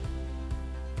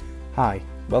Hi,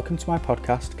 welcome to my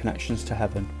podcast Connections to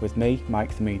Heaven with me,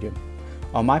 Mike the Medium.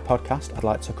 On my podcast, I'd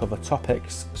like to cover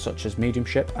topics such as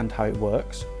mediumship and how it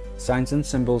works, signs and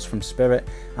symbols from spirit,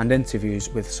 and interviews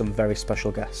with some very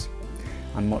special guests,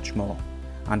 and much more.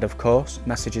 And of course,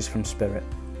 messages from spirit.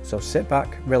 So sit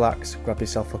back, relax, grab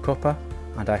yourself a cuppa,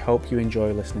 and I hope you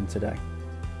enjoy listening today.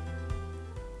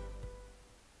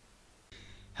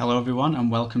 Hello everyone, and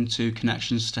welcome to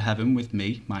Connections to Heaven with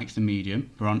me, Mike the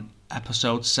Medium. We're on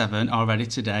episode 7 already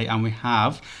today, and we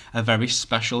have a very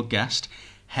special guest,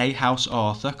 Hay House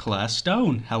author Claire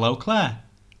Stone. Hello, Claire.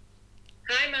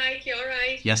 Hi, Mike. You all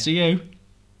right? Yes, are you?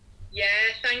 Yeah,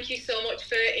 thank you so much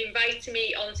for inviting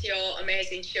me onto your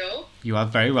amazing show. You are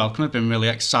very welcome. I've been really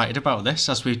excited about this,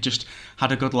 as we just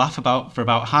had a good laugh for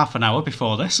about half an hour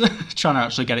before this, trying to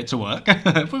actually get it to work.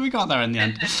 But we got there in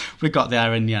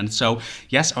the end. So,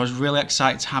 yes, I was really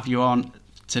excited to have you on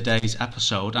today's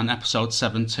episode, and episode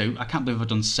 7 too. I can't believe I've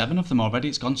done 7 of them already.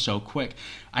 It's gone so quick.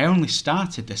 I only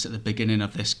started this at the beginning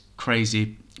of this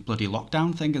crazy bloody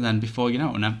lockdown thing, and then before you know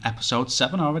it, on episode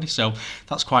 7 already, so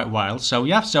that's quite wild. So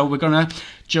we're gonna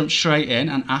jump straight in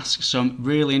and ask some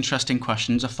really interesting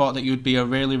questions. I thought that you'd be a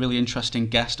really interesting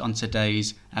guest on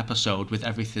today's episode with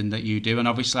everything that you do, and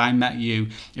obviously I met you,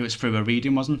 it was through a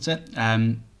reading, wasn't it?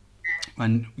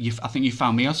 When I think you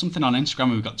found me or something on Instagram,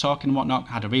 and we got talking and whatnot,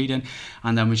 had a reading,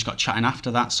 and then we just got chatting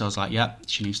after that. So I was like, yeah,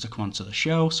 she needs to come onto the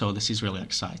show. So this is really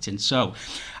exciting. So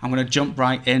I'm going to jump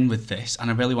right in with this, and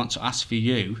I really want to ask for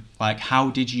you, like, how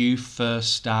did you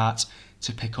first start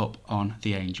to pick up on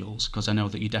the angels? Because I know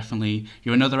that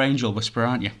you're another angel whisperer,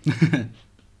 aren't you?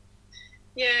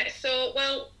 Yeah, so,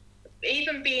 well,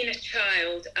 even being a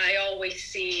child, I always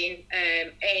seen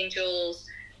angels,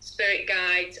 spirit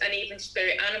guides, and even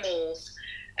spirit animals.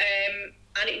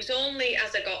 And it was only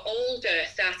as I got older I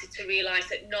started to realise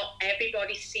that not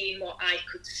everybody's seen what I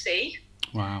could see.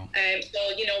 Wow.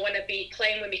 So, you know, when I'd be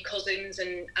playing with my cousins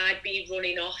and I'd be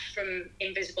running off from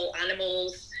invisible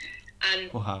animals,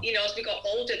 and, wow. You know, as we got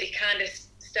older, they kind of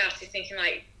started thinking,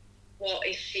 like, what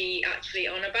is she actually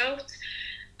on about?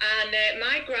 And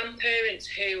my grandparents,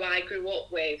 who I grew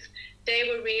up with, they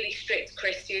were really strict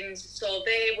Christians, so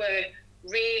they were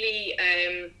really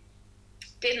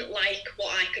didn't like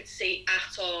what I could see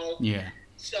at all. Yeah.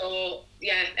 So,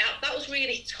 yeah, that was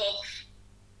really tough.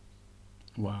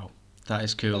 Wow. That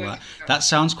is cool. That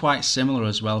sounds quite similar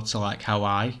as well to like how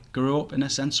I grew up in a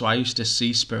sense. So I used to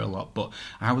see spirit a lot, but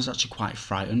I was actually quite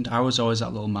frightened. I was always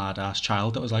that little mad ass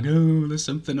child that was like, oh, there's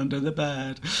something under the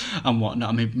bed and whatnot.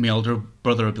 I mean, my older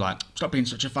brother would be like, stop being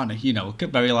such a fanny, you know,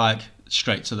 very like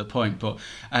straight to the point. But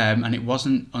and it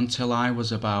wasn't until I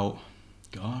was about,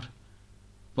 God.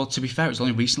 Well, to be fair, it was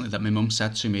only recently that my mum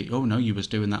said to me, oh no, you was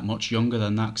doing that much younger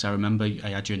than that, because I remember I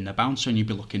had you in the bouncer and you'd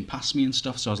be looking past me and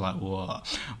stuff. So I was like, whoa,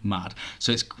 mad.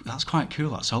 So that's quite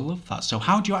cool. I love that. So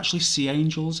how do you actually see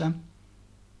angels then?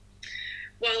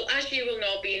 Well, as you will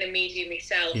know, being a medium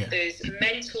yourself, There's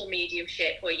mental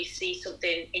mediumship where you see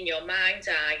something in your mind's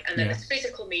eye, and then there's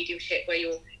physical mediumship where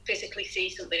you'll physically see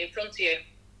something in front of you.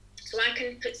 So I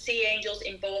can see angels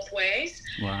in both ways.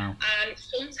 Wow. And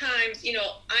sometimes, you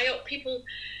know, people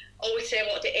always say,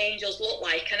 what do angels look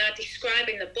like? And I describe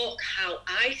in the book how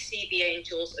I see the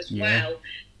angels as well.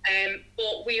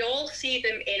 But we all see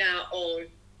them in our own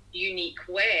unique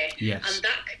way. Yes. And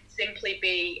that can simply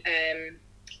be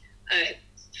a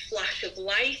flash of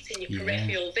light in your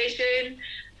peripheral vision.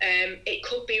 It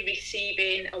could be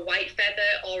receiving a white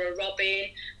feather or a robin.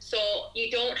 So you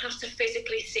don't have to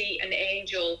physically see an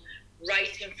angel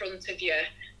right in front of you.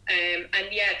 And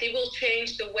they will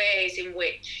change the ways in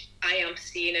which I am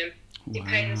seeing them.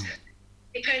 Wow.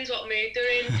 Depends what mood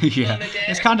they're in on the day.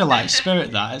 It's kind of like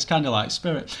spirit, that. It's kind of like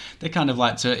spirit. They kind of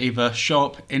like to either show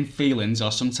up in feelings,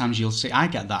 or sometimes you'll see, I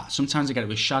get that. Sometimes I get it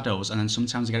with shadows, and then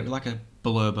sometimes I get it with like a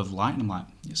blurb of light, and I'm like,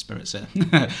 your spirit's here.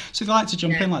 So they like to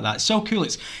jump in like that. It's so cool.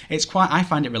 It's quite, I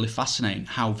find it really fascinating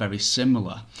how very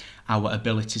similar our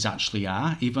abilities actually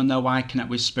are, even though I connect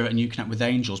with spirit and you connect with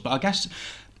angels. But I guess,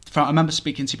 I remember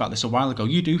speaking to you about this a while ago,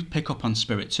 you do pick up on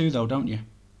spirit too though, don't you?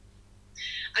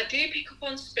 I do pick up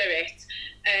on spirit,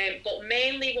 but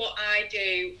mainly what I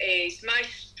do is my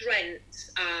strengths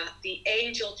are the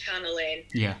angel channeling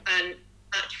and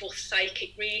actual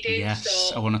psychic reading. Yes,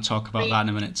 so I want to talk about that in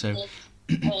a minute too.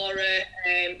 Or,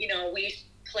 you know, we used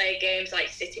to play games like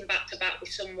sitting back to back with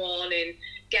someone and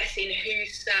guessing who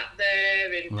sat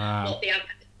there and what they had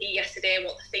yesterday and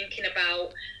what they're thinking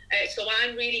about. So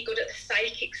I'm really good at the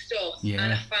psychic stuff, and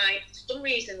I find for some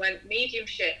reason when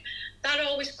mediumship, that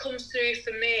always comes through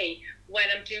for me when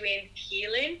I'm doing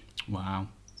healing. Wow.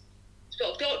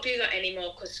 So I don't do that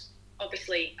anymore because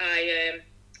obviously I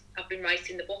I've been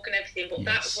writing the book and everything, but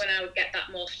that's when I would get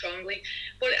that more strongly.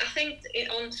 But I think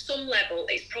on some level,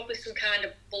 it's probably some kind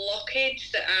of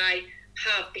blockage that I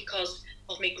have because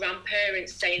of my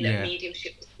grandparents saying that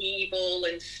mediumship was evil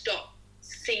and stop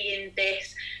seeing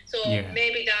this. So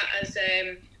maybe that has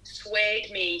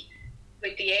swayed me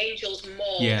with the angels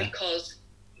more because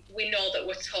we know that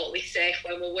we're totally safe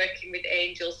when we're working with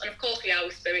angels, and of course we are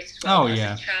with spirits as well.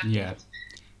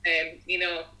 You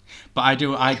know. But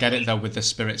I get it though with the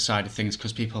spirit side of things,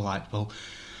 because people are like, well,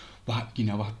 you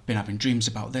know, I've been having dreams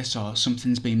about this, or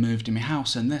something's been moved in my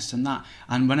house and this and that.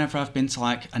 And whenever I've been to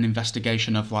like an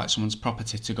investigation of like someone's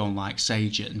property to go and like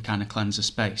sage it and kind of cleanse the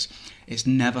space, it's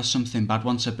never something bad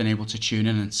once I've been able to tune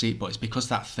in and see it. But it's because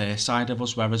that fear side of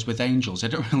us, whereas with angels,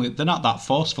 they're not that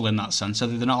forceful in that sense. So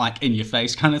they're not like in your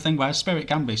face kind of thing, where a spirit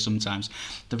can be sometimes.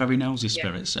 They're very nosy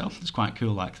spirits, so it's quite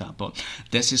cool like that. But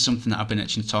this is something that I've been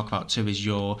itching to talk about too, is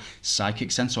your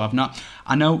psychic sense. So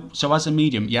so as a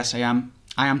medium, yes,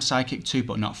 I am psychic too,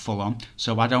 but not full on.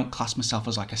 So I don't class myself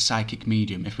as like a psychic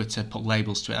medium. If we're to put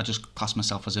labels to it, I just class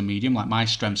myself as a medium. Like my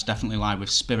strengths definitely lie with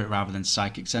spirit rather than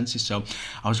psychic senses. So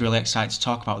I was really excited to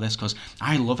talk about this because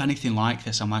I love anything like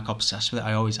this. I'm like obsessed with it.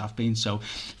 I always have been. So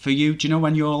for you, do you know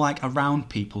when you're like around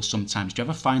people sometimes, do you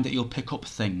ever find that you'll pick up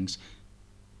things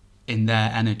in their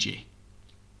energy?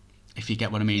 If you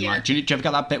get what I mean. Like, do you ever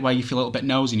get that bit where you feel a little bit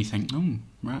nosy and you think,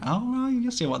 right,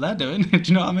 you see what they're doing. Do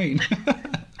you know what I mean?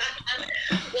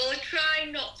 Well, I try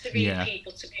not to read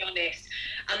people, to be honest,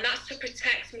 and that's to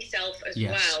protect myself as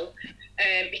well.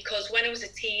 Because when I was a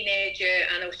teenager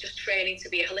and I was just training to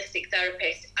be a holistic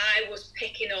therapist, I was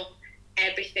picking up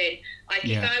everything. Like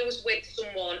if I was with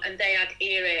someone and they had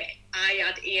earache, I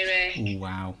had earache.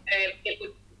 Wow.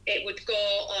 It would go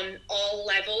on all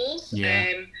levels.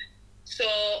 So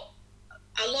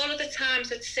a lot of the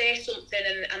times I'd say something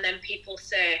and then people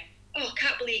say, "Oh, I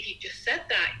can't believe you just said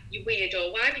that, you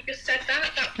weirdo. Why have you just said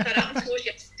that? That happened to us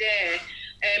yesterday."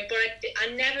 But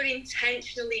I never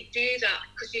intentionally do that,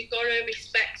 because you've got to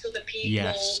respect other people.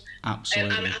 Yes,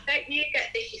 absolutely. I bet you get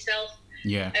this yourself.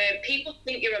 Yeah. People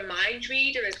think you're a mind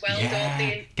reader as well, don't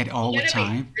they? Get it all the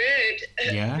time.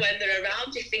 Good when they're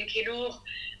around you, thinking,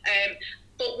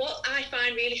 But what I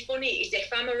find really funny is if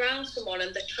I'm around someone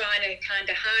and they're trying to kind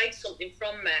of hide something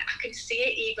from me, I can see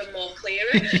it even more clearer.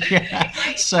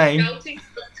 Like same. Shouting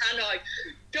to the tannoy,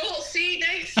 "Don't see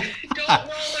this, don't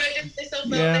know this or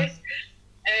this."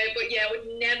 But I would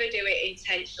never do it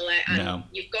intentionally. And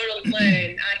you've got to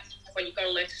learn. You've got to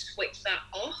learn to switch that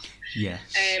off. Yes.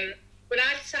 But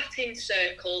I've sat in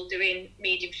circle doing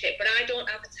mediumship, but I don't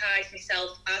advertise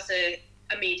myself as a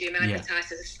medium. I advertise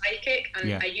as a psychic,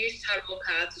 and I use tarot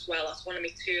cards as well. That's one of my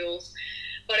tools.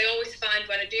 But I always find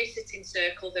when I do sit in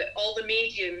circle that all the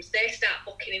mediums, they start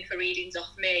booking in for readings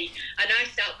off me, and I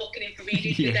start booking in for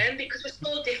readings with them, because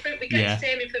we're so different. We get the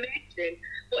same information,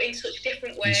 but in such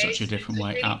different ways. In such a different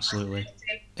way, really absolutely.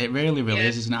 It really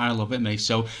is, isn't it? I love it, me.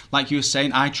 So, like you were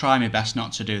saying, I try my best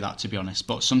not to do that, to be honest.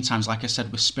 But sometimes, like I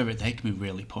said, with spirit, they can be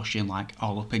really pushing, like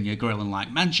all up in your grill and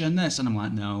like, mention this. And I'm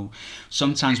like, no.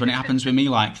 Sometimes when it happens with me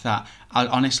like that, I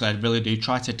really do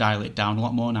try to dial it down a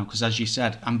lot more now. Because as you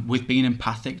said, with being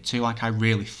empathic too, like I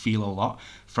really feel a lot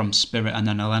from spirit. And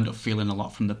then I'll end up feeling a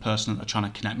lot from the person that they're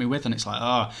trying to connect me with. And it's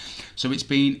like, So it's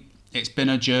been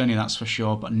a journey, that's for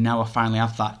sure. But now I finally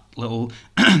have that little...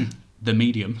 the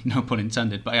medium, no pun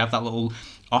intended, but I have that little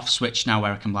off switch now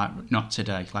where I can like, not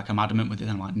today. Like I'm adamant with it,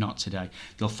 and I'm like, not today.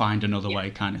 They'll find another way,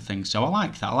 kind of thing. So I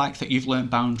like that. I like that you've learnt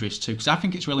boundaries too, because I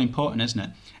think it's really important, isn't it?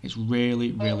 It's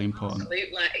really, really important.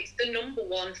 Absolutely. It's the number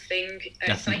one thing.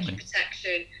 Psychic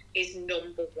protection is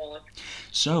number one.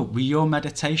 So with your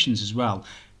meditations as well,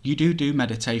 you do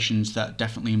meditations that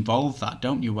definitely involve that,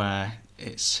 don't you? Where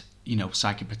it's,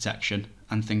 psychic protection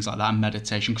and things like that, and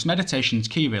meditation. Because meditation's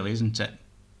key, really, isn't it?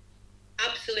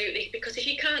 Absolutely, because if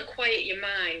you can't quiet your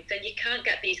mind, then you can't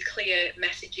get these clear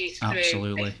messages through.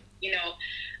 Absolutely.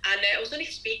 And I was only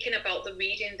speaking about the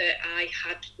reading that I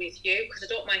had with you, because I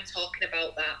don't mind talking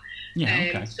about that.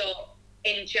 Yeah, okay. So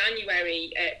in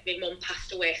January, my mum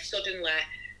passed away suddenly,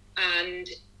 and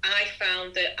I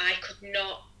found that I could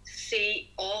not see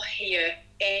or hear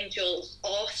angels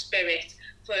or spirit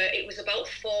for, it was about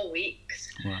 4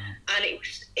 weeks. Wow. And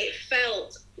it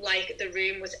felt like the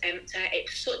room was empty. It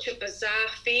was such a bizarre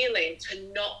feeling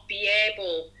to not be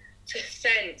able to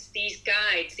sense these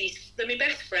guides, they're my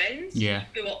best friends,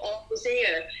 who are always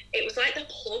here. It was like the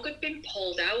plug had been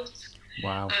pulled out.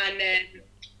 Wow. And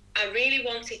I really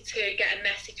wanted to get a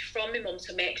message from my mum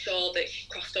to make sure that she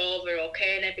crossed over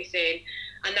okay and everything.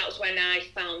 And that was when I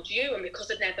found you, and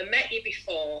because I'd never met you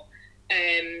before,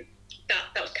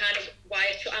 that was kind of why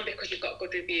and because you've got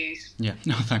good reviews. Yeah,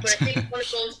 no thanks. But I didn't want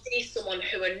to go and see someone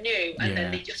who are new and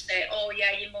then they just say, oh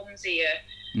yeah, your mum's here.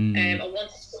 I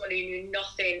wanted someone who knew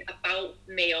nothing about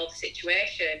me or the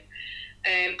situation.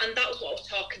 And that was what I was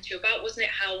talking to you about, wasn't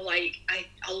it? How like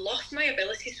I lost my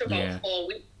abilities for about 4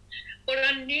 weeks. But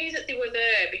I knew that they were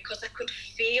there because I could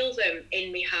feel them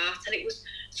in my heart, and it was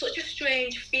such a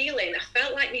strange feeling. I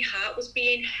felt like my heart was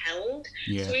being held.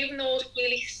 Yeah. So even though I was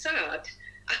really sad,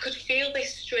 I could feel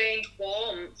this strange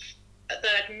warmth that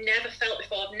I'd never felt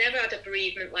before. I've never had a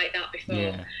bereavement like that before.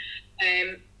 Yeah.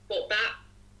 But that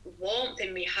warmth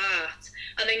in my heart,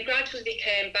 and then gradually they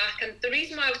came back. And the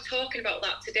reason why I was talking about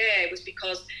that today was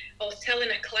because I was telling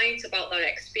a client about that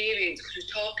experience, because we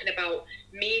were talking about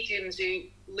mediums who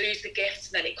lose the gifts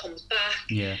and then it comes back.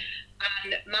 Yeah.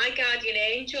 And my guardian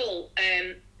angel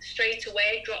straight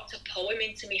away dropped a poem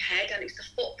into my head, and it was the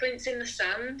footprints in the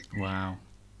sand. Wow.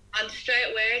 And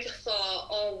straight away I just thought,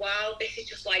 oh wow, this is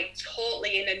just like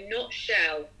totally in a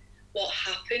nutshell what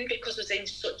happened, because I was in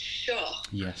such shock.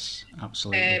 Yes,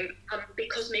 absolutely. And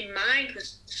because my mind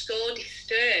was so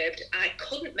disturbed, I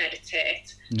couldn't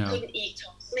meditate, couldn't eat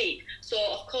or sleep. So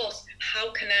of course,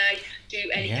 how can I do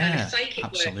any kind of psychic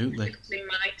absolutely. work? Because my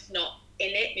mind's not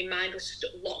in it. My mind was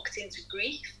locked into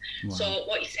grief. Wow. So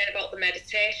what you said about the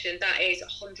meditation, that is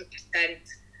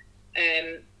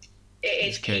 100%. It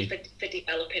is key for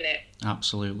developing it.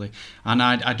 Absolutely. And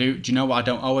I do you know what, I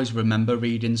don't always remember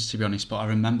readings, to be honest, but I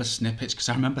remember snippets, because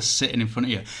I remember sitting in front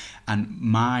of you and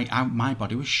my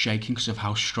body was shaking because of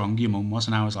how strong your mum was,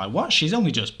 and I was like, what, she's only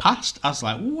just passed? I was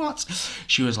like, what?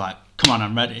 She was like, come on,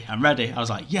 I'm ready. I was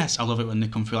like, yes, I love it when they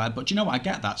come through like, but do you know what, I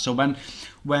get that. So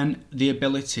when the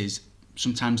abilities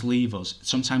sometimes leave us,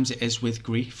 sometimes it is with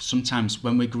grief. Sometimes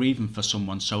when we're grieving for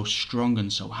someone so strong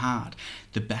and so hard,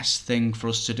 the best thing for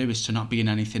us to do is to not be in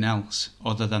anything else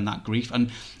other than that grief. And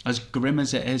as grim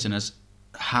as it is, and as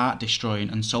heart destroying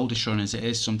and soul destroying as it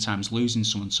is sometimes losing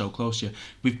someone so close to you,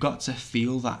 we've got to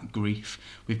feel that grief.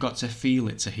 We've got to feel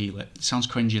it to heal it. It sounds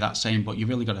cringy that saying, but you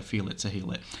really got to feel it to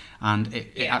heal it. And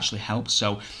it actually helps.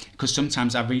 So, because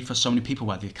sometimes I read for so many people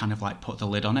where they kind of like put the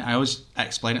lid on it. I always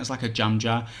explain it as like a jam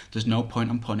jar. There's no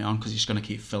point in putting it on, because it's going to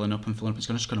keep filling up. It's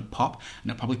just going to pop, and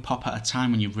it'll probably pop at a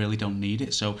time when you really don't need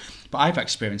it. So, but I've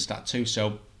experienced that too.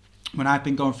 So when I've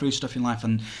been going through stuff in life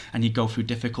and you go through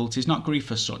difficulties, not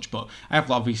grief as such, but I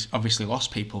have obviously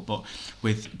lost people, but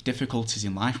with difficulties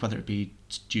in life, whether it be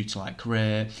due to like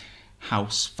career,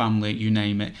 house, family, you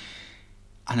name it.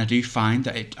 And I do find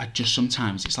that I just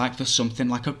sometimes, it's like there's something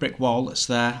like a brick wall that's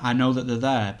there. I know that they're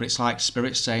there, but it's like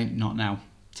spirits saying, not now,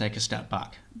 take a step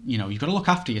back. You know, you've got to look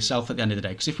after yourself at the end of the day,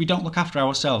 because if we don't look after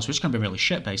ourselves, we're just going to be really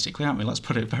shit, basically, aren't we? Let's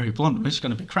put it very blunt. We're just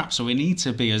going to be crap. So we need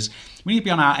to be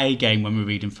on our A game when we're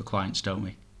reading for clients, don't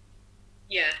we?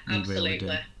 Yeah,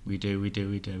 absolutely. We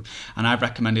do. And I've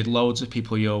recommended loads of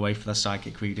people your way for their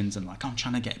psychic readings, and like, I'm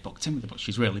trying to get booked in with her, but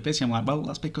she's really busy. I'm like, well,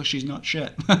 that's because she's not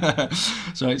shit.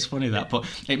 So it's funny that, but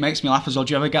it makes me laugh as well.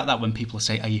 Do you ever get that when people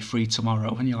say, are you free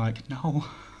tomorrow? And you're like, no.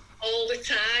 All the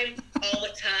time.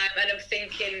 And I'm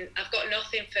thinking, I've got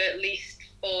nothing for at least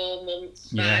 4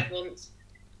 months, 5 months.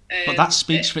 But that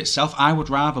speaks for itself. I would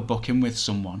rather book in with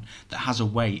someone that has a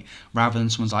wait, rather than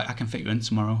someone's like, I can fit you in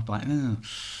tomorrow. Like, I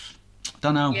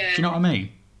don't know. Yeah. Do you know what I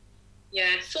mean? Yeah,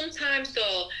 sometimes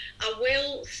though, I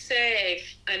will save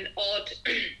an odd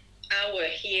hour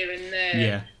here and there.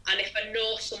 Yeah. And if I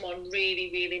know someone really,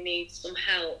 really needs some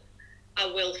help, I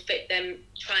will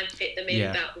try and fit them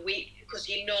in that week, because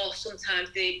you know sometimes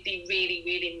they really,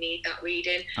 really need that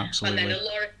reading. Absolutely. And then a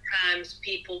lot of times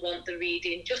people want the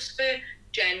reading just for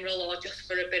general or just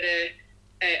for a bit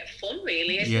of fun,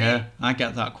 really, isn't it? Yeah, I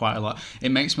get that quite a lot. It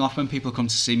makes me laugh when people come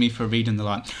to see me for a reading. They're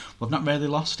like, well, I've not really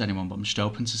lost anyone, but I'm just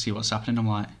open to see what's happening. I'm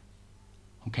like,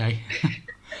 okay.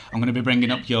 I'm going to be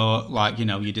bringing up your, like, you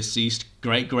know, your deceased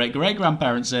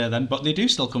great-great-great-grandparents here then, but they do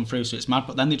still come through, so it's mad.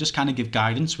 But then they just kind of give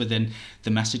guidance within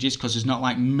the messages, because there's not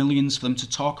like millions for them to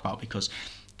talk about, because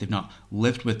they've not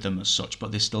lived with them as such,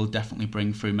 but they still definitely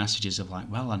bring through messages of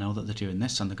like, well, I know that they're doing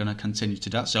this and they're going to continue to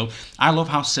do that. So I love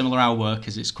how similar our work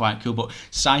is. It's quite cool. But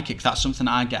psychic, that's something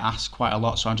I get asked quite a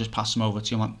lot, so I just pass them over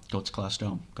to you. I'm like, go to Claire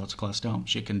Stone.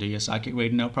 She can do your psychic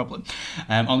reading, no problem.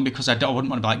 Only because I wouldn't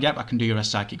want to be like, yep, I can do your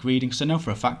psychic reading, because I know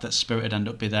for a fact that spirit would end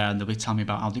up be there and they'll be telling me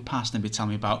about how they passed, and they'll be telling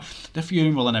me about the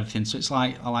funeral and everything. So it's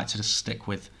like, I like to just stick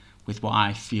with what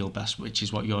I feel best, which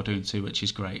is what you're doing too, which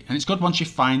is great. And it's good once you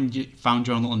found your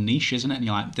own little niche, isn't it? And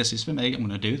you're like, this is for me, I'm going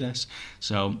to do this.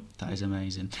 So that is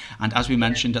amazing. And as we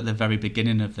mentioned at the very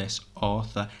beginning of this,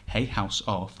 author, Hay House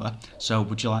author. So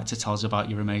would you like to tell us about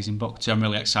your amazing book too? I'm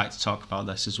really excited to talk about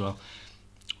this as well.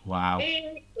 Wow.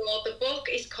 So the book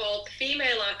is called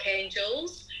Female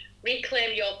Archangels,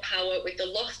 Reclaim Your Power with the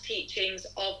Lost Teachings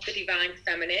of the Divine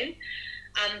Feminine.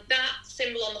 And that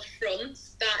symbol on the front,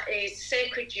 that is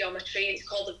sacred geometry. It's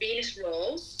called the Venus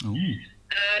Rose. Ooh.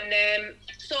 And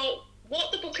so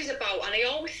what the book is about, and I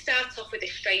always start off with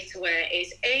this straight away,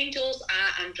 is angels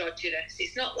are androgynous.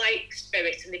 It's not like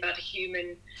spirits and they've had a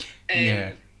human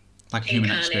like a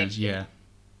human experience, yeah.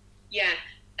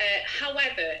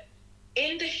 However,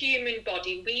 in the human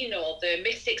body, we know the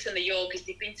mystics and the yogis,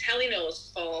 they've been telling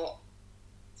us for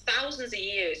thousands of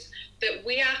years that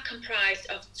we are comprised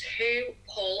of two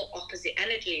polar opposite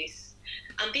energies.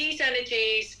 And these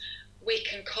energies, we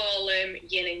can call them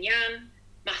yin and yang,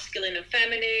 masculine and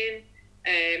feminine,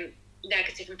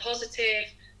 negative and positive.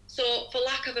 So for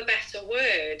lack of a better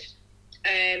word,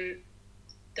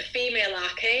 the female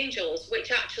archangels,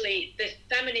 which actually the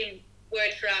feminine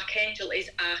word for archangel is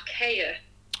archaea.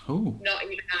 Ooh. Not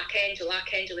even archangel.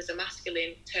 Archangel is a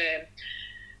masculine term.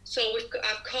 So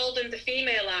I've called them the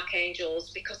female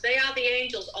archangels because they are the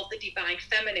angels of the divine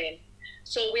feminine.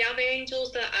 So we have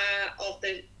angels that are of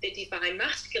the divine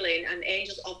masculine and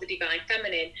angels of the divine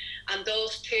feminine. And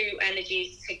those two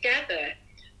energies together,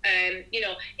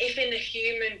 if in the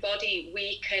human body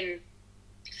we can,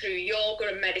 through yoga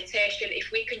and meditation,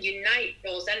 if we can unite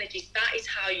those energies, that is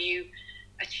how you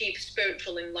achieve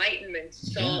spiritual enlightenment.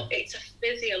 So it's a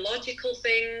physiological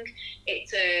thing,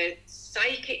 it's a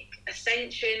psychic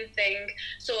ascension thing.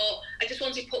 So I just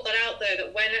want to put that out there,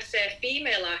 that when I say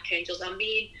female archangels, I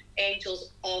mean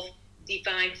angels of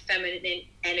divine feminine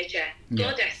energy,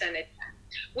 goddess energy,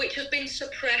 which have been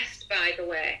suppressed, by the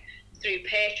way, through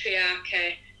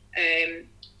patriarchy,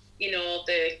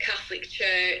 the Catholic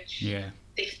Church.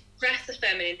 They suppress the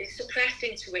feminine, they suppress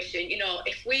intuition.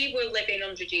 If we were living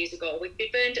 100 years ago, we'd be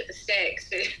burned at the stakes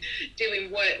for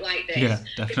doing work like this. Yeah,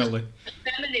 definitely. Because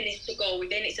the feminine is to go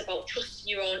within, it's about trusting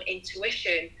your own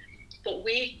intuition. But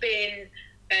we've been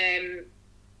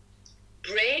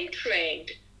brain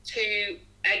trained to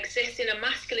exist in a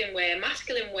masculine way. A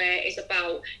masculine way is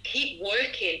about keep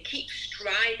working, keep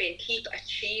striving, keep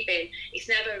achieving. It's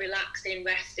never relaxing,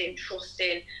 resting,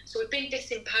 trusting. So we've been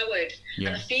disempowered.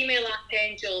 And the female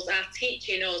archangels are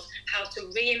teaching us how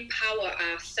to re-empower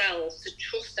ourselves, to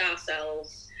trust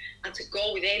ourselves and to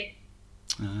go within.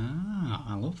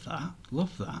 I love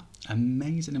that.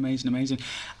 Amazing.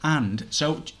 And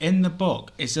so in the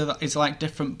book, is there like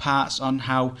different parts on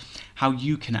how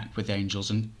you connect with angels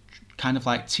and kind of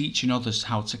like teaching others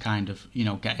how to kind of,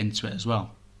 get into it as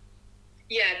well?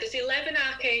 Yeah, there's 11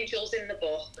 archangels in the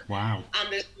book. Wow.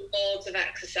 And there's loads of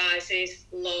exercises,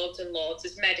 loads and loads.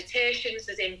 There's meditations,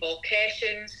 there's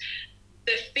invocations.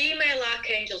 The female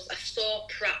archangels are so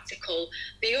practical.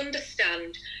 They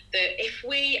understand that if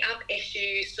we have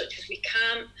issues such as we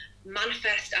can't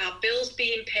manifest our bills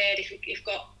being paid, if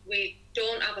we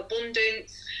don't have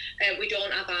abundance, we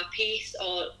don't have our peace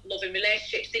or loving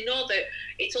relationships, they know that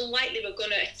it's unlikely we're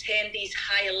going to attain these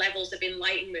higher levels of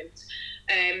enlightenment.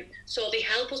 So they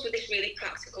help us with this really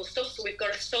practical stuff. So we've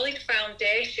got a solid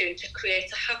foundation to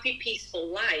create a happy, peaceful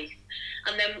life,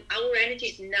 and then our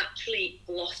energies naturally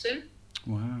blossom.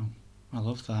 Wow, I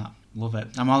love that. Love it.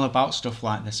 I'm all about stuff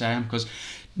like this, I am, because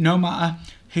no matter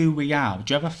who we are,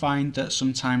 do you ever find that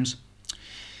sometimes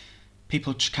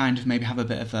people just kind of maybe have a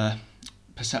bit of a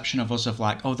perception of us of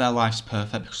like, oh, their life's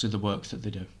perfect because of the work that they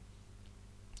do? Do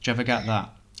you ever get that?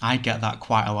 I get that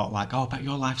quite a lot, like, oh, but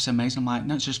your life's amazing. I'm like,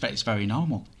 no, it's very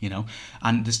normal,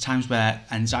 And there's times where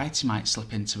anxiety might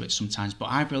slip into it sometimes, but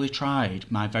I've really tried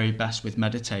my very best with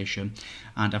meditation,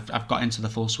 and I've got into the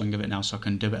full swing of it now, so I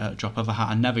can do it at a drop of a hat.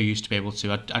 I never used to be able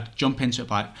to. I'd jump into it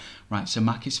like, right, so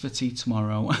Mackie's for tea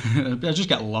tomorrow. I'd just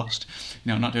get lost,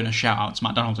 not doing a shout out to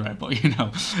McDonald's or anything,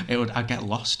 but I'd get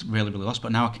lost, really, really lost.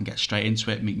 But now I can get straight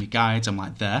into it, meet my guides, I'm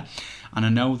like there, and I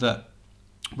know that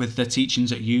with the teachings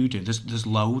that you do, there's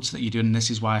loads that you do, and this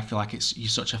is why I feel like you're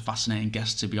such a fascinating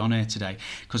guest to be on here today,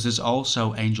 because there's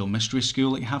also Angel Mystery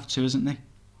School that you have too, isn't there?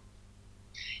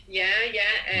 Yeah.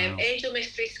 Wow. Angel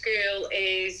Mystery School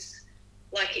is,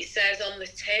 like it says on the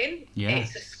tin,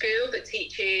 it's a school that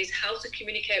teaches how to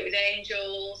communicate with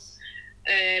angels,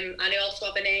 and I also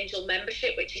have an angel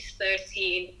membership, which is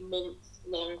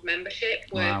 13-month-long membership,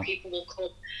 where people will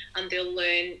come and they'll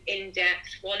learn in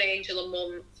depth, one angel a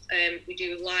month. We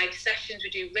do live sessions, we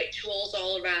do rituals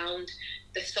all around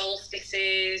the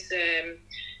solstices.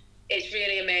 It's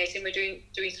really amazing. We're doing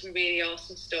some really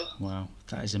awesome stuff. Wow,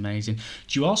 that is amazing.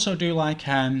 Do you also do like,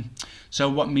 so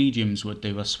what mediums would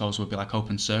do, I suppose, would be like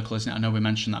open circle, isn't it? I know we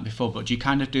mentioned that before, but do you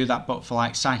kind of do that but for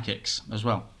like psychics as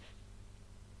well?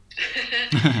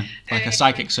 Like a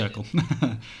psychic circle.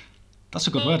 That's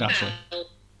a good word, actually.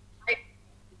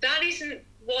 that isn't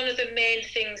one of the main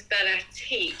things that I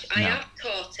teach. I have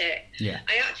taught it. Yeah.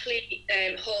 I actually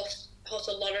host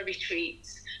a lot of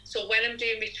retreats. So when I'm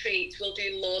doing retreats, we'll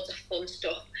do loads of fun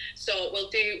stuff. So we'll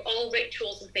do all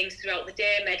rituals and things throughout the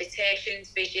day,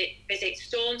 meditations, visit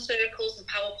stone circles and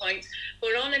PowerPoints. But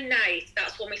on a night,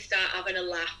 that's when we start having a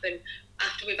laugh. And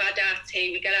after we've had our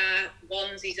tea, we get our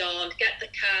onesies on, get the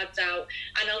cards out,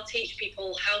 and I'll teach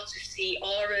people how to see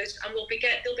auras. And they'll be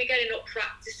getting up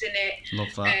practicing it.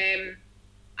 Love that.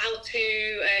 How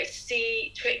to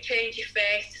change your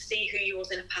face to see who you was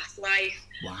in a past life.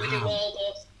 Wow. We do all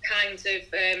those kinds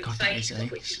of psychic stuff,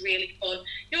 which is really fun.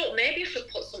 You know, maybe I should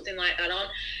put something like that on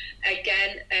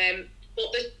again.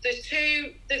 But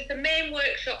the main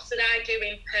workshops that I do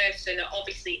in person are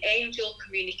obviously angel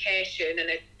communication,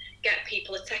 and I get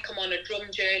people to take them on a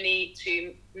drum journey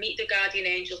to meet the guardian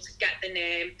angel, to get the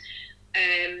name.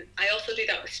 I also do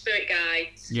that with spirit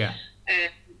guides. Yeah.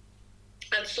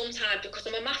 And sometimes, because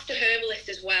I'm a master herbalist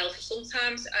as well, so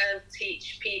sometimes I'll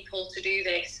teach people to do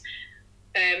this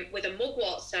with a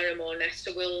mugwort ceremony.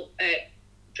 So we'll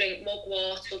drink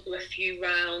mugwort, we'll do a few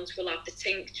rounds, we'll have the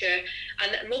tincture.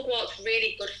 And mugwort's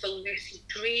really good for lucid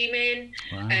dreaming.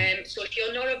 Wow. So if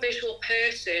you're not a visual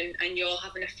person and you're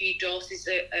having a few doses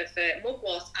of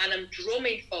mugwort and I'm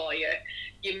drumming for you,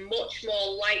 you're much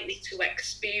more likely to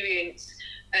experience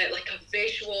like a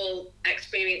visual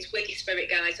experience with your spirit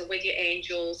guides or with your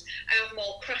angels. I have them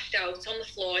all crashed out on the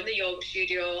floor in the yoga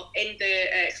studio, in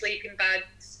the sleeping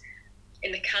bags,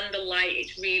 in the candlelight.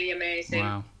 It's really amazing.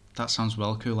 Wow, that sounds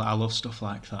well cool. I love stuff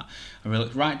like that. I really,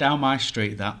 right down my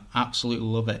street, that. Absolutely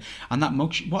love it. And that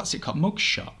what's it called?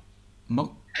 Mugshot?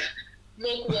 Mugwort.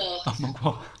 Oh,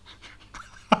 mugwort.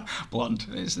 Blonde.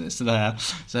 It's there.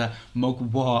 It's a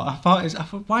mugwort. I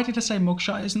thought, why did I say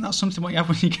mugshot? Isn't that something what you have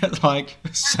when you get like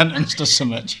sentenced to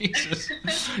something? Jesus.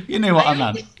 You knew what I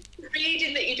meant.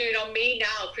 Reading that you're doing on me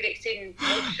now, predicting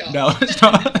mugshot. No, it's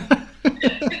not.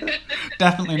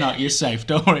 Definitely not. You're safe.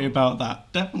 Don't worry about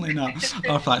that. Definitely not.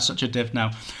 I feel like such a div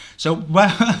now. So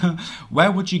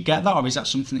where would you get that, or is that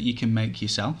something that you can make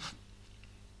yourself?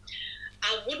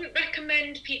 I wouldn't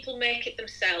recommend people make it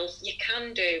themselves. You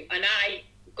can do, and I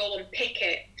go and pick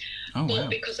it. Oh, but wow.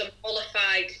 because I'm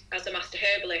qualified as a master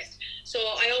herbalist, so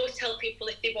I always tell people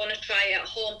if they want to try it at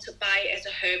home to buy it as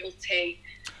a herbal tea.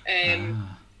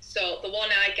 So the one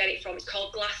I get it from is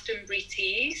called Glastonbury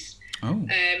Teas. Oh.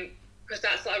 Because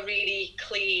that's a really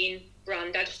clean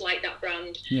brand. I just like that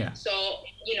brand. Yeah. So,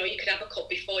 you know, you could have a cup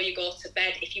before you go to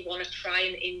bed if you want to try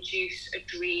and induce a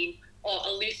dream, or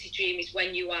a lucid dream is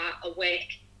when you are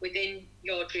awake within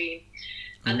your dream.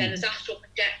 And then there's astral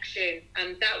projection,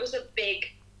 and that was a big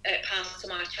part of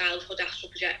my childhood, astral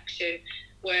projection,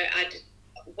 where I'd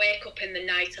wake up in the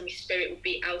night and my spirit would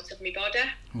be out of my body.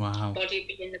 Wow. Body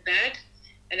would be in the bed,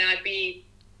 and I'd be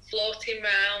floating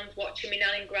around, watching my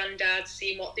nan and granddad,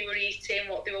 seeing what they were eating,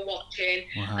 what they were watching.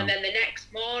 Wow. And then the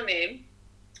next morning,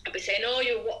 I'd be saying, oh,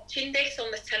 you were watching this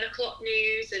on the 10 o'clock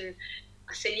news, and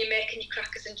I seen you making your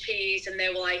crackers and cheese, and they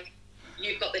were like,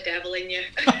 you've got the devil in you.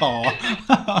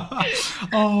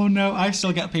 Oh no, I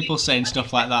still get people saying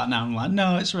stuff like that now. I'm like,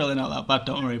 no, it's really not that bad.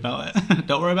 Don't worry about it.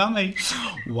 Don't worry about me.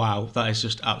 Wow, that is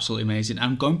just absolutely amazing.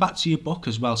 And going back to your book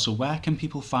as well, so where can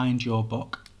people find your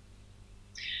book?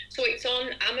 So it's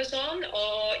on Amazon,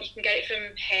 or you can get it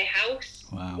from Hay House.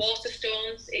 Wow.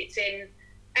 Waterstones, it's in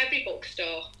every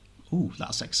bookstore. Ooh,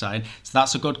 that's exciting. So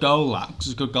that's a good goal,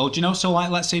 that's a good goal. Do you know, so like,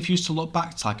 let's say if you used to look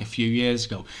back to like a few years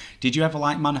ago, did you ever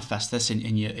like manifest this in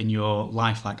your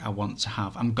life? Like, I'm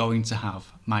going to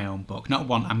have my own book. Not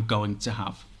want, I'm going to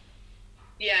have.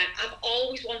 Yeah, I've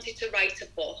always wanted to write a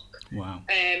book. Wow.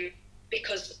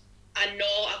 Because I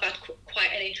know I've had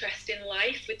quite an interesting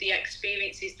life with the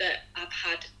experiences that I've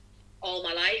had all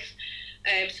my life.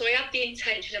 So I had the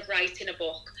intention of writing a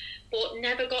book, but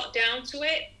never got down to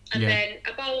it. And then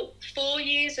about 4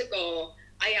 years ago,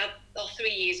 or 3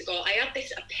 years ago, I had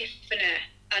this epiphany,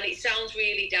 and it sounds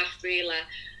really daft, really.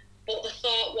 But the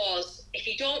thought was, if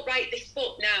you don't write this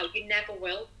book now, you never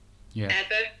will,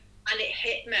 ever. And it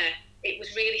hit me. It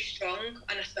was really strong,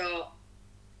 and I thought,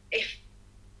 if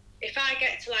I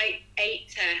get to like 80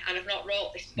 and I've not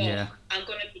wrote this book, I'm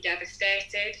going to be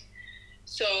devastated.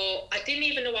 So I didn't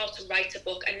even know how to write a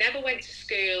book. I never went to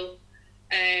school.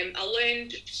 I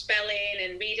learned spelling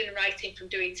and reading and writing from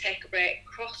doing Take a Break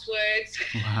crosswords.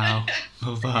 Wow,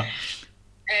 love that.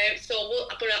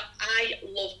 But I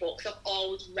love books. I've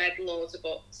always read loads of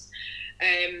books.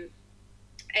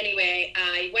 Anyway,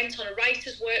 I went on a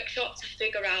writer's workshop to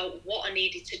figure out what I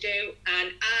needed to do,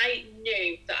 and I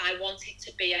knew that I wanted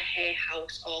to be a Hay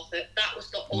House author. That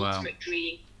was the ultimate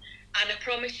dream. And I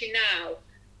promise you now,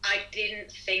 I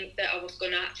didn't think that I was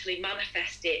going to actually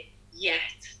manifest it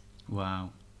yet.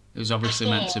 Wow. It was obviously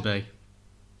meant to be.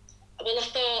 Well, I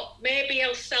thought maybe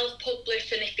I'll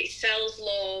self-publish, and if it sells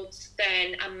loads,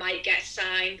 then I might get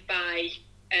signed by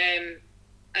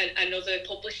another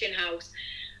publishing house.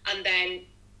 And then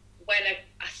when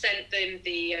I sent them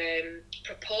the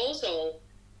proposal,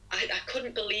 I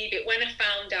couldn't believe it. When I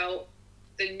found out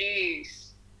the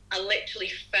news, I literally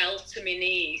fell to my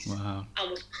knees. Wow. And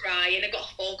was crying. I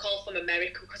got a phone call from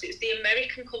America, because it was the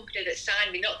American company that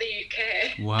signed me, not the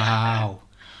UK. Wow.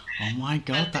 Oh my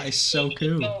God, that is so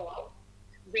cool.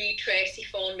 Tracy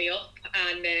phoned me up,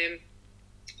 and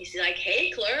he's like,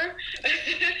 "Hey, Claire."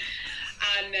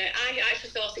 And I actually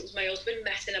thought it was my husband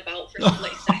messing about for a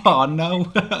split second. Oh no.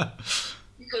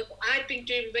 Because I'd been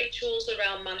doing rituals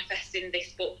around manifesting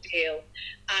this book deal.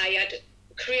 I had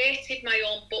created my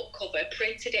own book cover,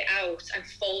 printed it out, and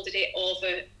folded it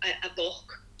over a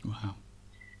book. Wow.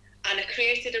 And I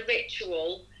created a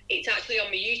ritual. It's actually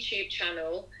on my YouTube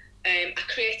channel. I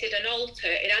created an altar.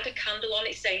 It had a candle on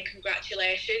it saying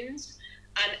congratulations.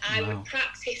 And I would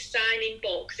practice signing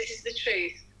books. This is the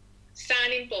truth.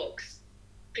 Signing books.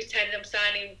 Pretend I'm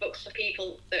signing books for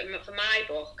people for my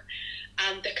book.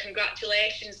 And the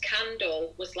congratulations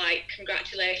candle was like,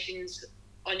 congratulations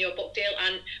on your book deal.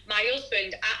 And my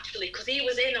husband actually, because he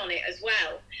was in on it as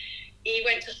well, he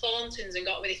went to Thornton's and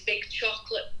got me this big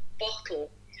chocolate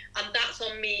bottle. And that's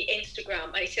on me Instagram.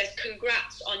 And it says,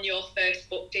 congrats on your first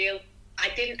book deal. I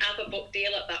didn't have a book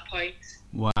deal at that point.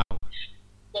 Wow.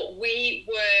 But we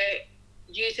were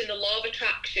using the law of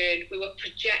attraction. We were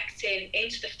projecting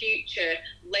into the future,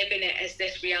 living it as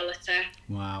this reality.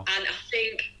 Wow. And I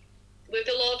think with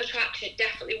the law of attraction, it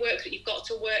definitely works, but you've got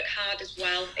to work hard as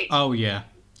well. Oh, yeah.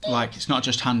 Like, it's not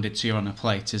just handed to you on a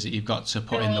plate, is it? You've got to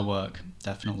put in the work,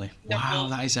 definitely. Wow,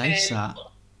 that is ace, that.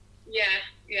 Yeah.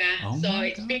 Oh so my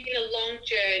it's God. been a long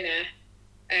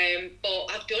journey, but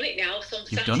I've done it now, so I'm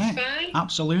You've satisfied. done it,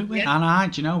 absolutely. Yeah.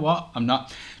 And do you know what? I'm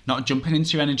not jumping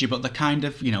into your energy, but the kind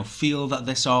of, feel that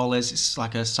this all is, it's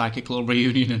like a psychic little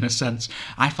reunion in a sense.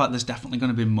 I feel like there's definitely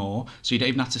going to be more, so you don't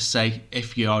even have to say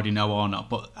if you already know or not,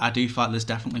 but I do feel like there's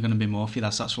definitely going to be more for you.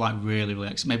 That's like really,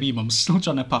 really maybe your mum's still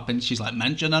trying to pop in, she's like,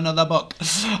 mention another book.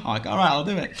 I'm like, all right, I'll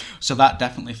do it. So that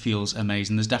definitely feels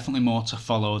amazing. There's definitely more to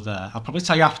follow there. I'll probably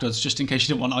tell you afterwards, just in case you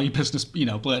didn't want all your business,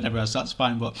 blurted everywhere, so that's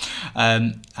fine, but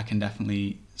I can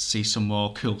definitely see some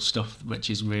more cool stuff, which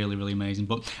is really, really amazing.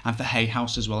 And for Hay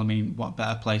House as well, I mean, what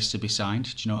better place to be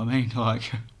signed? Do you know what I mean?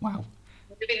 Like, wow.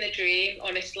 Living the dream,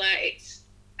 honestly. It's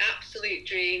absolute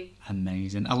dream.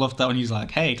 Amazing. I love that when he's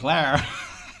like, hey, Claire.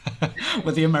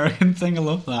 With the American thing, I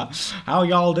love that. How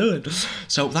y'all doing?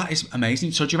 So that is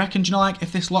amazing. So do you reckon, like,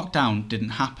 if this lockdown didn't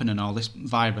happen and all this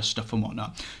virus stuff and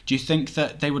whatnot, do you think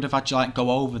that they would have had you, like,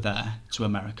 go over there to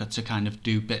America to kind of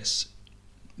do bits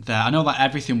there? I know that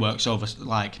everything works over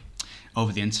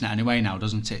the internet anyway now,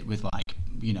 doesn't it? With like,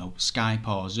 Skype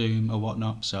or Zoom or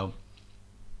whatnot. So,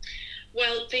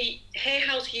 well, the Hay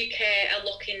House UK are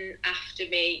looking after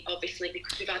me, obviously,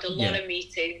 because we've had a lot of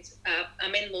meetings.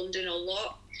 I'm in London a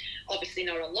lot, obviously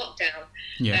not on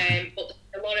lockdown, but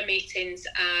a lot of meetings.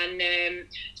 And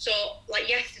so, like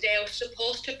yesterday, I was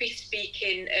supposed to be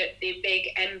speaking at the big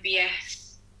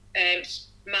MBS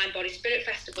Mind Body Spirit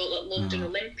Festival at London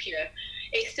Olympia.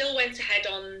 It still went ahead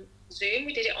on Zoom.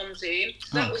 We did it on Zoom,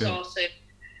 so that was awesome.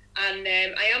 And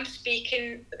I am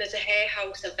speaking. There's a Hay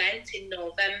House event in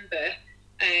November.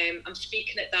 I'm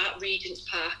speaking at that, Regent's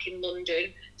Park in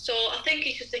London. So I think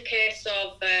it's just a case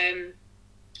of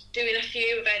doing a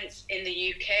few events in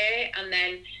the UK, and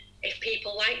then if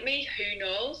people like me, who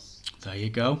knows? There you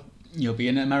go. You'll be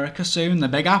in America soon. The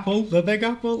Big Apple.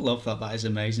 Love that. That is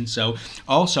amazing. So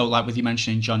also, like with you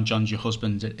mentioning John's your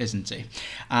husband, isn't he?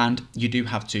 And you do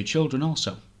have 2 children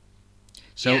also.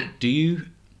 So do you...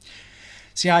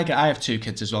 See, I have 2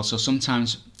 kids as well. So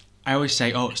sometimes I always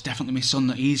say, oh, it's definitely my son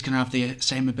that he's going to have the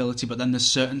same ability. But then there's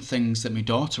certain things that my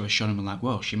daughter has shown him and like,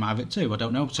 well, she might have it too. I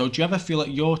don't know. So do you ever feel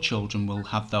like your children will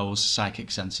have those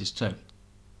psychic senses too?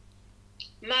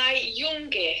 My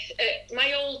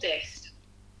oldest,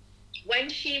 when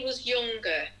she was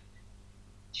younger,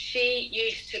 she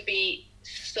used to be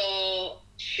so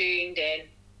tuned in.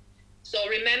 So I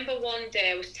remember one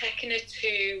day I was taking her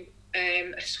to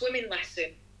a swimming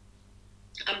lesson.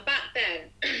 And back then,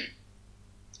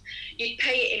 you'd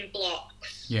pay it in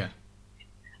blocks. Yeah.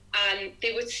 And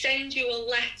they would send you a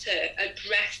letter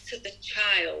addressed to the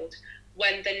child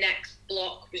when the next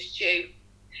block was due.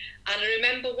 And I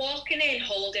remember walking in,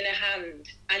 holding her hand,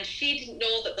 and she didn't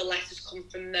know that the letters come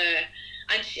from there.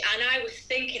 And I was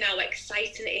thinking how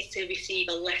exciting it is to receive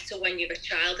a letter when you're a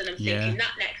child, and I'm thinking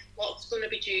that next what's going to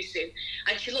be due soon.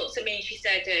 And she looked at me and she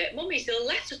said, "Mummy, is there a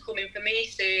letter coming for me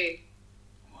soon?"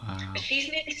 Wow. And she's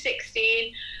nearly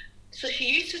 16, so she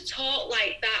used to talk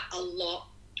like that a lot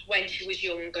when she was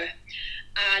younger.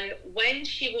 And when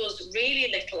she was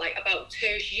really little, like about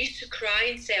 2, she used to cry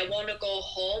and say, "I want to go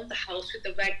home, the house with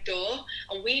the red door."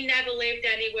 And we never lived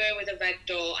anywhere with a red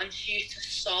door, and she used to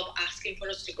sob asking for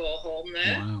us to go home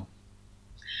there. Wow.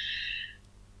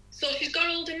 So she's got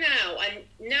older now, and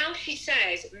now she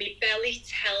says, "My belly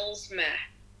tells me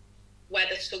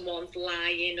whether someone's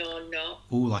lying or not."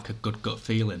 Ooh, like a good gut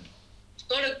feeling. She's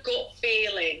got a gut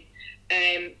feeling.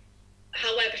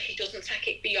 However, she doesn't take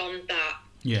it beyond that.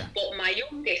 Yeah. But my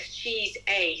youngest, she's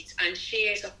 8, and she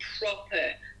is a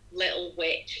proper little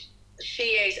witch. She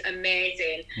is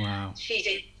amazing. Wow. She's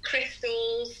in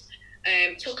crystals.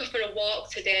 Took her for a walk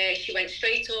today. She went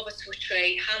straight over to a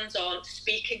tree, hands on,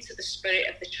 speaking to the spirit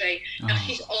of the tree. Now,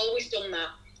 she's always done that.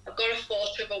 I've got a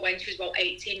photo of her when she was about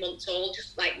 18 months old,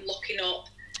 just like looking up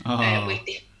with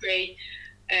this tree.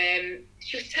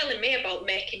 She was telling me about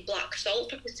making black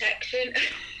salt for protection.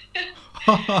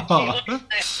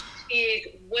 She is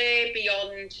way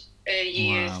beyond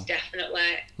years, definitely.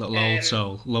 Little old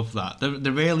soul, love that.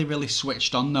 They're really, really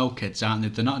switched on though, kids, aren't they?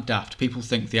 They're not daft. People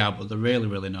think they are, but they're really,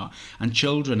 really not. And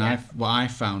children, what I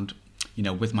found,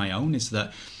 with my own is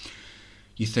that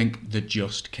you think they're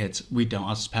just kids. We don't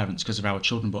as parents because of our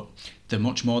children, but they're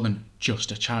much more than just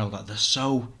a child. Like, they're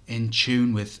so in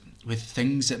tune with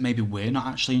things that maybe we're not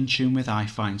actually in tune with. I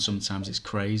find sometimes it's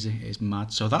crazy, it's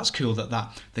mad. So that's cool that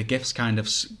the gift's kind of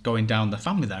going down the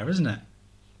family there, isn't it?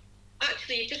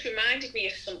 Actually, you just reminded me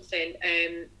of something.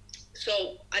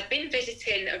 So I'd been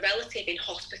visiting a relative in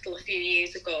hospital a few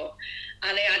years ago,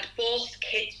 and I had both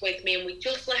kids with me, and we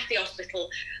just left the hospital.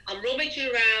 I'm rummaging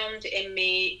around in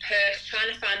my purse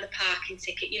trying to find the parking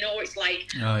ticket. You know what it's like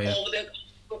over the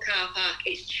car park.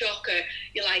 It's chocker.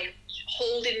 You're like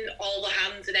holding all the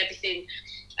hands and everything,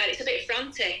 and it's a bit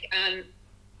frantic. And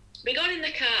we got in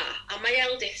the car, and my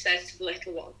eldest says to the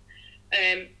little one,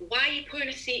 "Why are you putting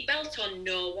a seatbelt on?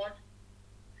 No one."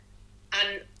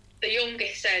 And the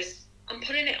youngest says, "I'm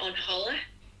putting it on Holly."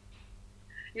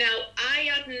 Now, I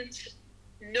hadn't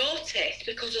noticed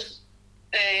because of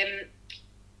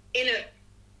in a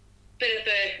bit of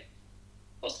a,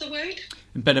 what's the word?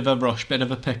 A bit of a rush, bit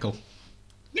of a pickle.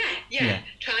 Yeah.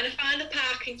 Trying to find the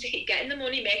parking ticket, getting the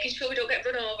money, making sure we don't get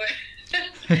run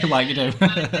over. Like you do.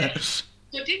 I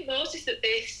didn't notice that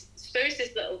this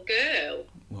little girl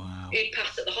who'd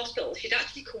passed at the hospital, she'd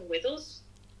actually come with us.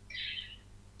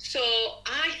 So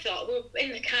I thought, we're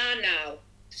in the car now.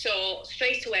 So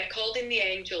straight away called in the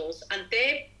angels, and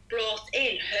they brought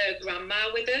in her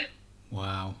grandma with her.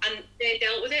 Wow. And they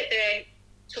dealt with it. They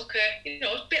took her,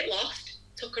 a bit lost,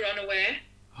 took her on her way.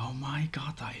 Oh my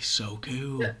God, that is so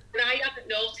cool. But I hadn't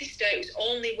noticed it. It was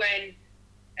only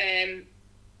when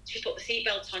she put the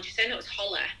seatbelt on. She said, "No, it's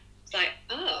Holly." It's like,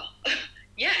 oh,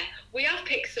 yeah, we have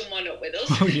picked someone up with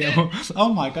us. Oh yeah.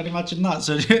 Oh my God, imagine that.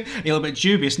 So you're a little bit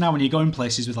dubious now when you go in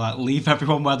places with like, leave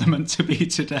everyone where they're meant to be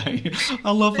today.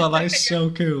 I love that. That is so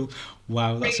cool.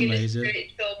 Wow, that's amazing.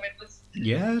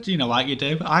 Yeah, like you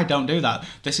do. I don't do that.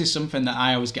 This is something that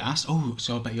I always get asked. Oh,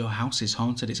 so I bet your house is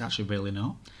haunted. It's actually really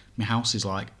not. My house is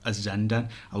like a zen den.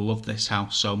 I love this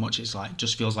house so much. It's like,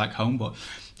 just feels like home. But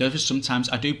there's sometimes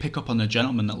I do pick up on the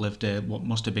gentleman that lived here, what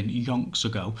must have been yonks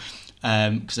ago.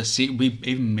 Because I see,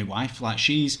 even my wife, like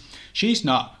she's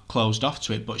not closed off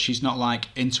to it, but she's not like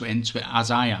into it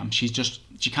as I am. She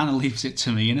kind of leaves it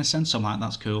to me in a sense. I'm like,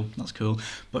 that's cool.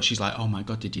 But she's like, oh my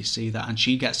God, did you see that? And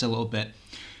she gets a little bit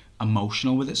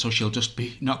emotional with it, so she'll just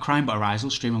be not crying, but her eyes will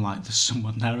stream. I'm like, there's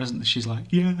someone there, isn't there? She's like,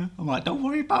 yeah. I'm like, don't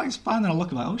worry about it, it's fine. And I look,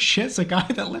 I'm like, oh shit, it's a guy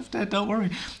that lived there, don't worry.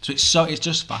 So it's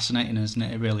just fascinating, isn't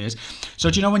it? It really is.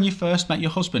 So do you know when you first met your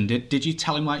husband, did you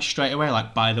tell him like straight away,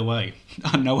 like, by the way,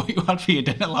 I know what you had for your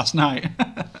dinner last night?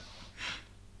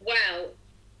 Well,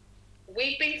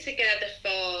 we've been together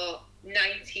for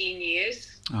 19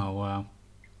 years. Oh wow.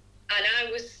 And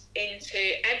I was into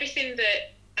everything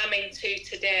that I'm into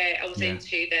today. I was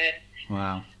into then.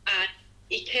 Wow. And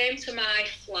he came to my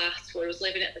flat where I was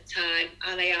living at the time,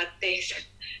 and I had this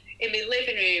in my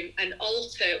living room, an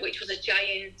altar which was a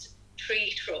giant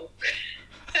tree trunk.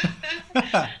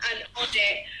 And on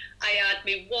it I had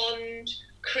my wand,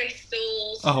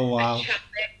 crystals, oh wow, a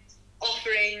chalice,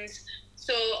 offerings.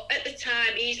 So at the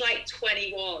time he's like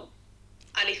 21,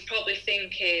 and he's probably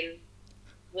thinking,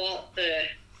 what the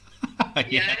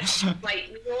yeah, like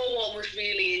no one was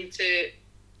really into,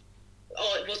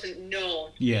 or it wasn't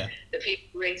known that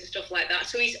people were into stuff like that.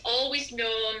 So he's always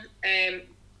known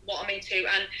what I'm into.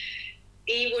 And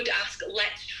he would ask,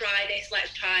 let's try this,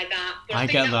 let's try that. But I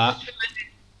think get that. was trying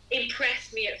to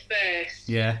impress me at first.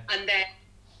 Yeah. And then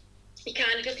he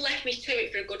kind of just left me to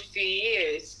it for a good few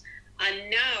years.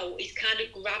 And now he's kind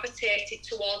of gravitated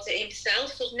towards it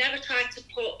himself. So I've never tried to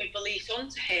put my beliefs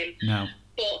onto him. No.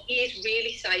 But he is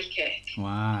really psychic.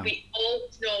 Wow. We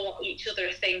always know what each other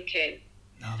are thinking.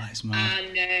 Oh, that is mad.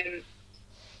 And,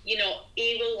 you know,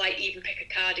 he will, like, even pick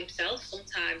a card himself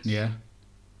sometimes. Yeah.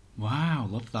 Wow,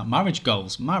 love that. Marriage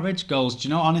goals. Do you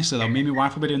know, honestly though, me and my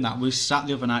wife will be doing that. We sat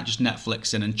the other night just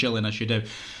Netflixing and chilling as you do.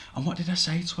 And what did I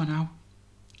say to her now?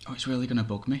 Oh, it's really going to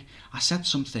bug me. I said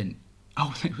something.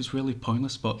 Oh, it was really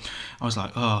pointless, but I was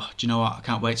like, oh, do you know what? I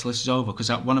can't wait till this is over, because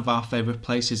one of our favourite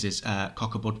places is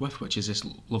Cock a Budworth, which is this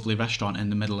lovely restaurant in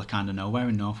the middle of kind of nowhere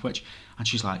in Northwich. And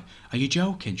she's like, are you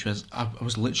joking? I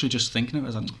was literally just thinking of it. I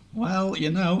was like, well, you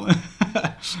know,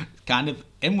 kind of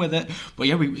in with it. But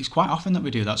yeah, it's quite often that we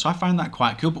do that. So I find that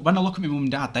quite cool. But when I look at my mum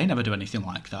and dad, they never do anything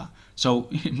like that. So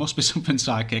it must be something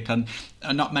psychic, and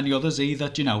not many others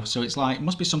either, you know. So it's like, it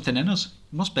must be something in us.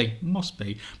 Must be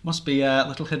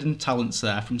little hidden talents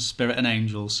there from spirit and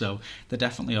angels. So they're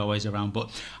definitely always around. But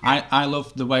I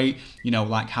love the way, you know,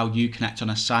 like how you connect on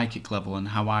a psychic level and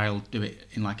how I'll do it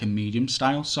in like a medium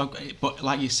style. So, but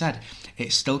like you said,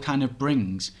 it still kind of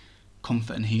brings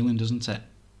comfort and healing, doesn't it?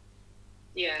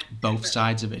 Yeah. Both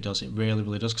sides of it does. It really,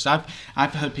 really does. Because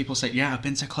I've heard people say, yeah, I've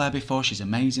been to Claire before. She's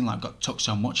amazing. Like, took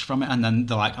so much from it. And then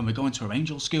they're like, and we're going to her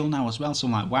angel school now as well. So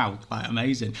I'm like, wow, like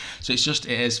amazing. So it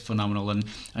is phenomenal. And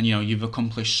you know, you've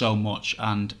accomplished so much,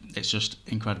 and it's just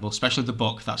incredible. Especially the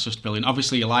book. That's just brilliant.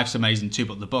 Obviously, your life's amazing too.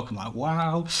 But the book, I'm like,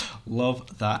 wow,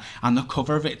 love that. And the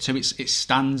cover of it too. It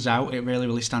stands out. It really,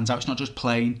 really stands out. It's not just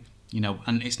plain, you know.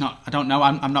 And it's not. I don't know.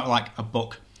 I'm not like a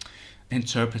book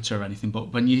interpreter or anything,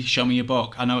 but when you show me your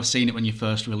book, I know I've seen it when you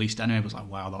first released it anyway, I was like,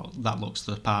 wow, that looks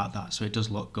the part, that, so it does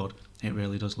look good. It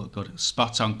really does look good.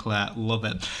 Spot on, Claire. Love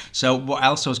it. So what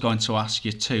else I was going to ask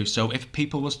you too, so if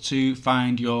people was to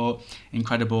find your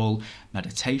incredible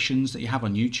meditations that you have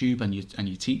on YouTube and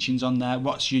your teachings on there,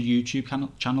 what's your YouTube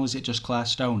channel? Is it just Claire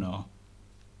Stone, or?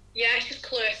 Yeah, it's just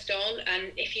Claire Stone,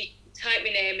 and if you type my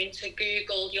name into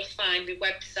Google, you'll find my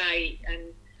website,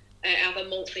 and I have a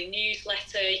monthly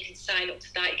newsletter. You can sign up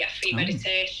to that. You get a free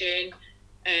meditation.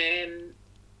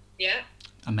 Yeah.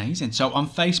 Amazing. So on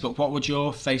Facebook, what would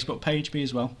your Facebook page be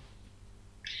as well?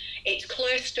 It's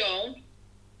Claire Stone,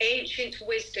 Ancient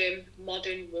Wisdom,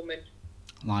 Modern Woman.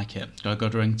 Like it. Got a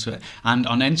good ring to it. And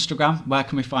on Instagram, where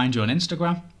can we find you on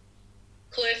Instagram?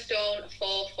 Claire Stone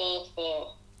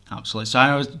 444. Absolutely.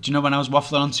 So do you know when I was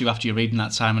waffling on to you after you reading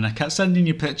that time, and I kept sending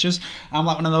you pictures? I'm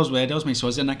like one of those weirdos, me. So I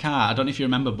was in a car. I don't know if you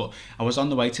remember, but I was on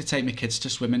the way to take my kids to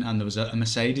swimming, and there was a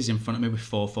Mercedes in front of me with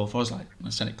 444. I was like, I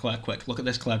sent it, Claire, quick. Look at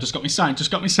this, Claire. Just got me signed.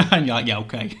 You're like, yeah,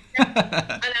 okay. And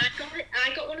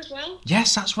I got one as well.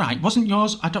 Yes, that's right. Wasn't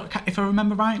yours? If I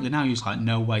remember rightly. Now you're like,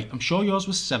 no, wait. I'm sure yours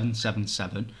was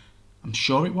 777. I'm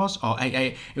sure it was, or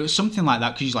 88. It was something like that,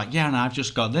 because he's like, yeah, and I've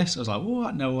just got this. I was like,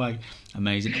 what? No way.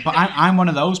 Amazing. But I'm one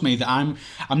of those, me, that I'm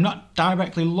not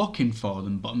directly looking for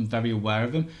them, but I'm very aware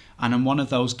of them. And I'm one of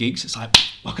those geeks. It's like,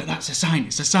 look at that, it's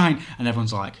a sign. And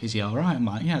everyone's like, is he all right? I'm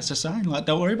like, yeah, it's a sign. Like,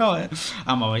 don't worry about it.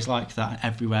 I'm always like that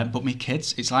everywhere. But me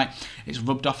kids, it's like, it's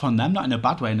rubbed off on them, not in a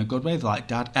bad way, in a good way. They're like,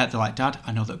 Dad,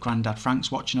 I know that Grandad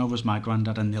Frank's watching over us, my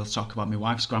granddad, and they'll talk about my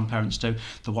wife's grandparents too.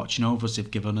 They're watching over us.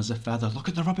 They've given us a feather. Look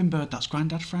at the robin bird. That's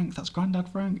Grandad Frank.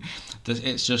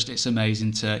 It's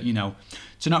amazing to, you know,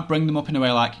 to not bring them up in a way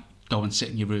like, go and sit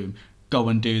in your room, go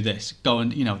and do this, go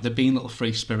and, you know, they're being little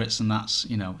free spirits, and that's,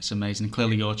 you know, it's amazing.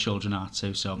 Clearly your children are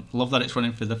too, so love that it's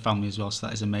running through the family as well, so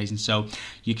that is amazing. So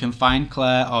you can find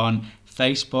Claire on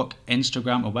Facebook,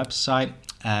 Instagram, a website,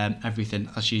 everything,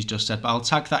 as she's just said, but I'll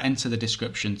tag that into the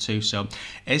description too. So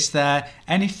is there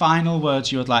any final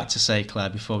words you would like to say,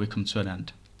 Claire, before we come to an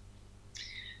end?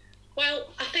 Well,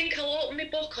 I think I'll open my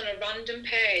book on a random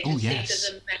page and see if there's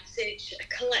a message, a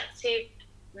collective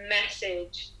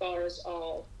message for us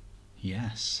all.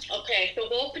 Yes. Okay, so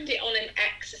I've opened it on an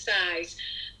exercise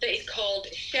that is called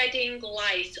Shedding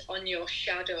Light on Your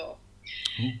Shadow.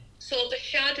 Ooh. So the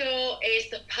shadow is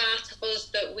the part of us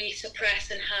that we suppress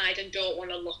and hide and don't want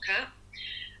to look at.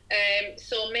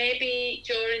 So maybe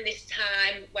during this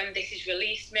time when this is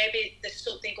released, maybe there's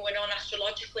something going on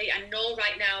astrologically. I know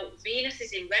right now Venus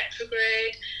is in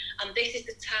retrograde, and this is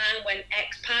the time when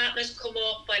ex-partners come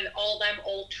up and all them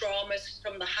old traumas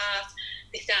from the heart,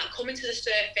 they start coming to the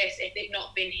surface if they've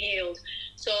not been healed.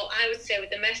 So I would say with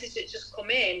the message that's just come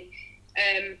in,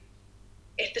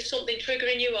 if there's something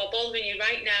triggering you or bothering you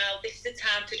right now, this is the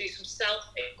time to do some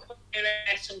self-inquiry,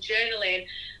 some journaling,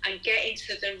 and get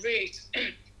into the root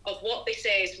of what this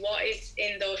is, what is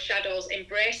in those shadows,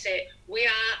 embrace it. We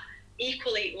are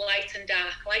equally light and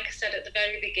dark. Like I said at the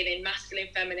very beginning, masculine,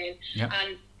 feminine,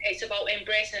 and it's about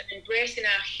embracing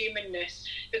our humanness,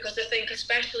 because I think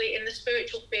especially in the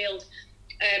spiritual field,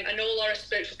 I know a lot of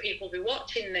spiritual people will be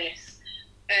watching this,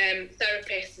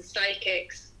 therapists and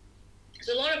psychics,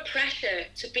 there's a lot of pressure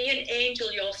to be an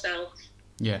angel yourself.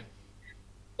 Yeah.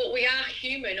 But we are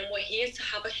human, and we're here to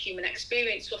have a human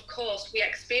experience. So of course we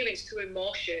experience through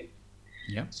emotion.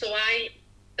 Yeah. So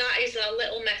that is a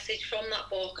little message from that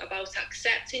book about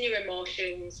accepting your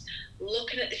emotions,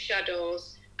 looking at the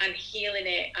shadows and healing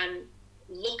it, and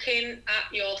looking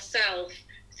at yourself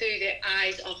through the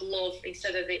eyes of love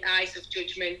instead of the eyes of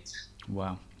judgment.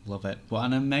 Wow. Love it. What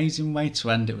an amazing way to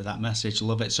end it with that message.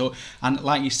 Love it. So, and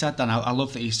like you said, Dan, I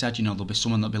love that you said, there'll be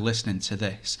someone that'll be listening to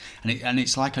this, and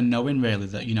it's like a knowing really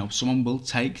that, someone will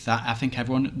take that. I think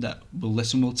everyone that will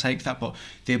listen will take that, but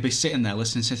they'll be sitting there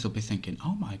listening to this, they'll be thinking,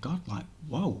 oh my God, like,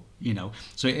 whoa,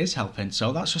 so it is helping.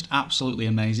 So that's just absolutely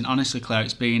amazing. Honestly, Claire,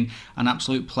 it's been an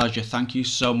absolute pleasure. Thank you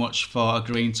so much for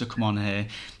agreeing to come on here.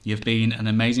 You've been an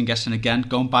amazing guest, and again,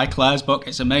 go and buy Claire's book.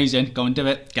 It's amazing. Go and do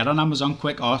it. Get on Amazon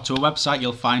quick, or to a website.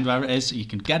 You'll find where it is. You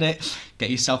can get it. Get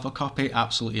yourself a copy.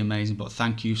 Absolutely amazing. But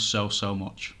thank you so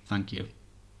much. Thank you.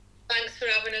 Thanks for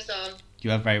having us on.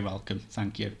 You are very welcome.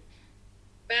 Thank you.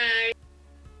 Bye.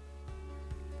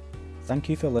 Thank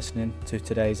you for listening to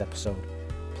today's episode.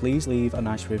 Please leave a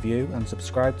nice review and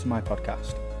subscribe to my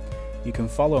podcast. You can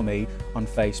follow me on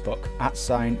Facebook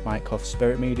 @Mike Huff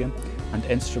Spirit Medium and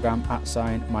Instagram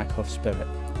 @Mike Huff Spirit.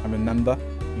 And remember,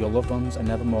 your loved ones are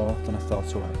never more than a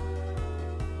thought away.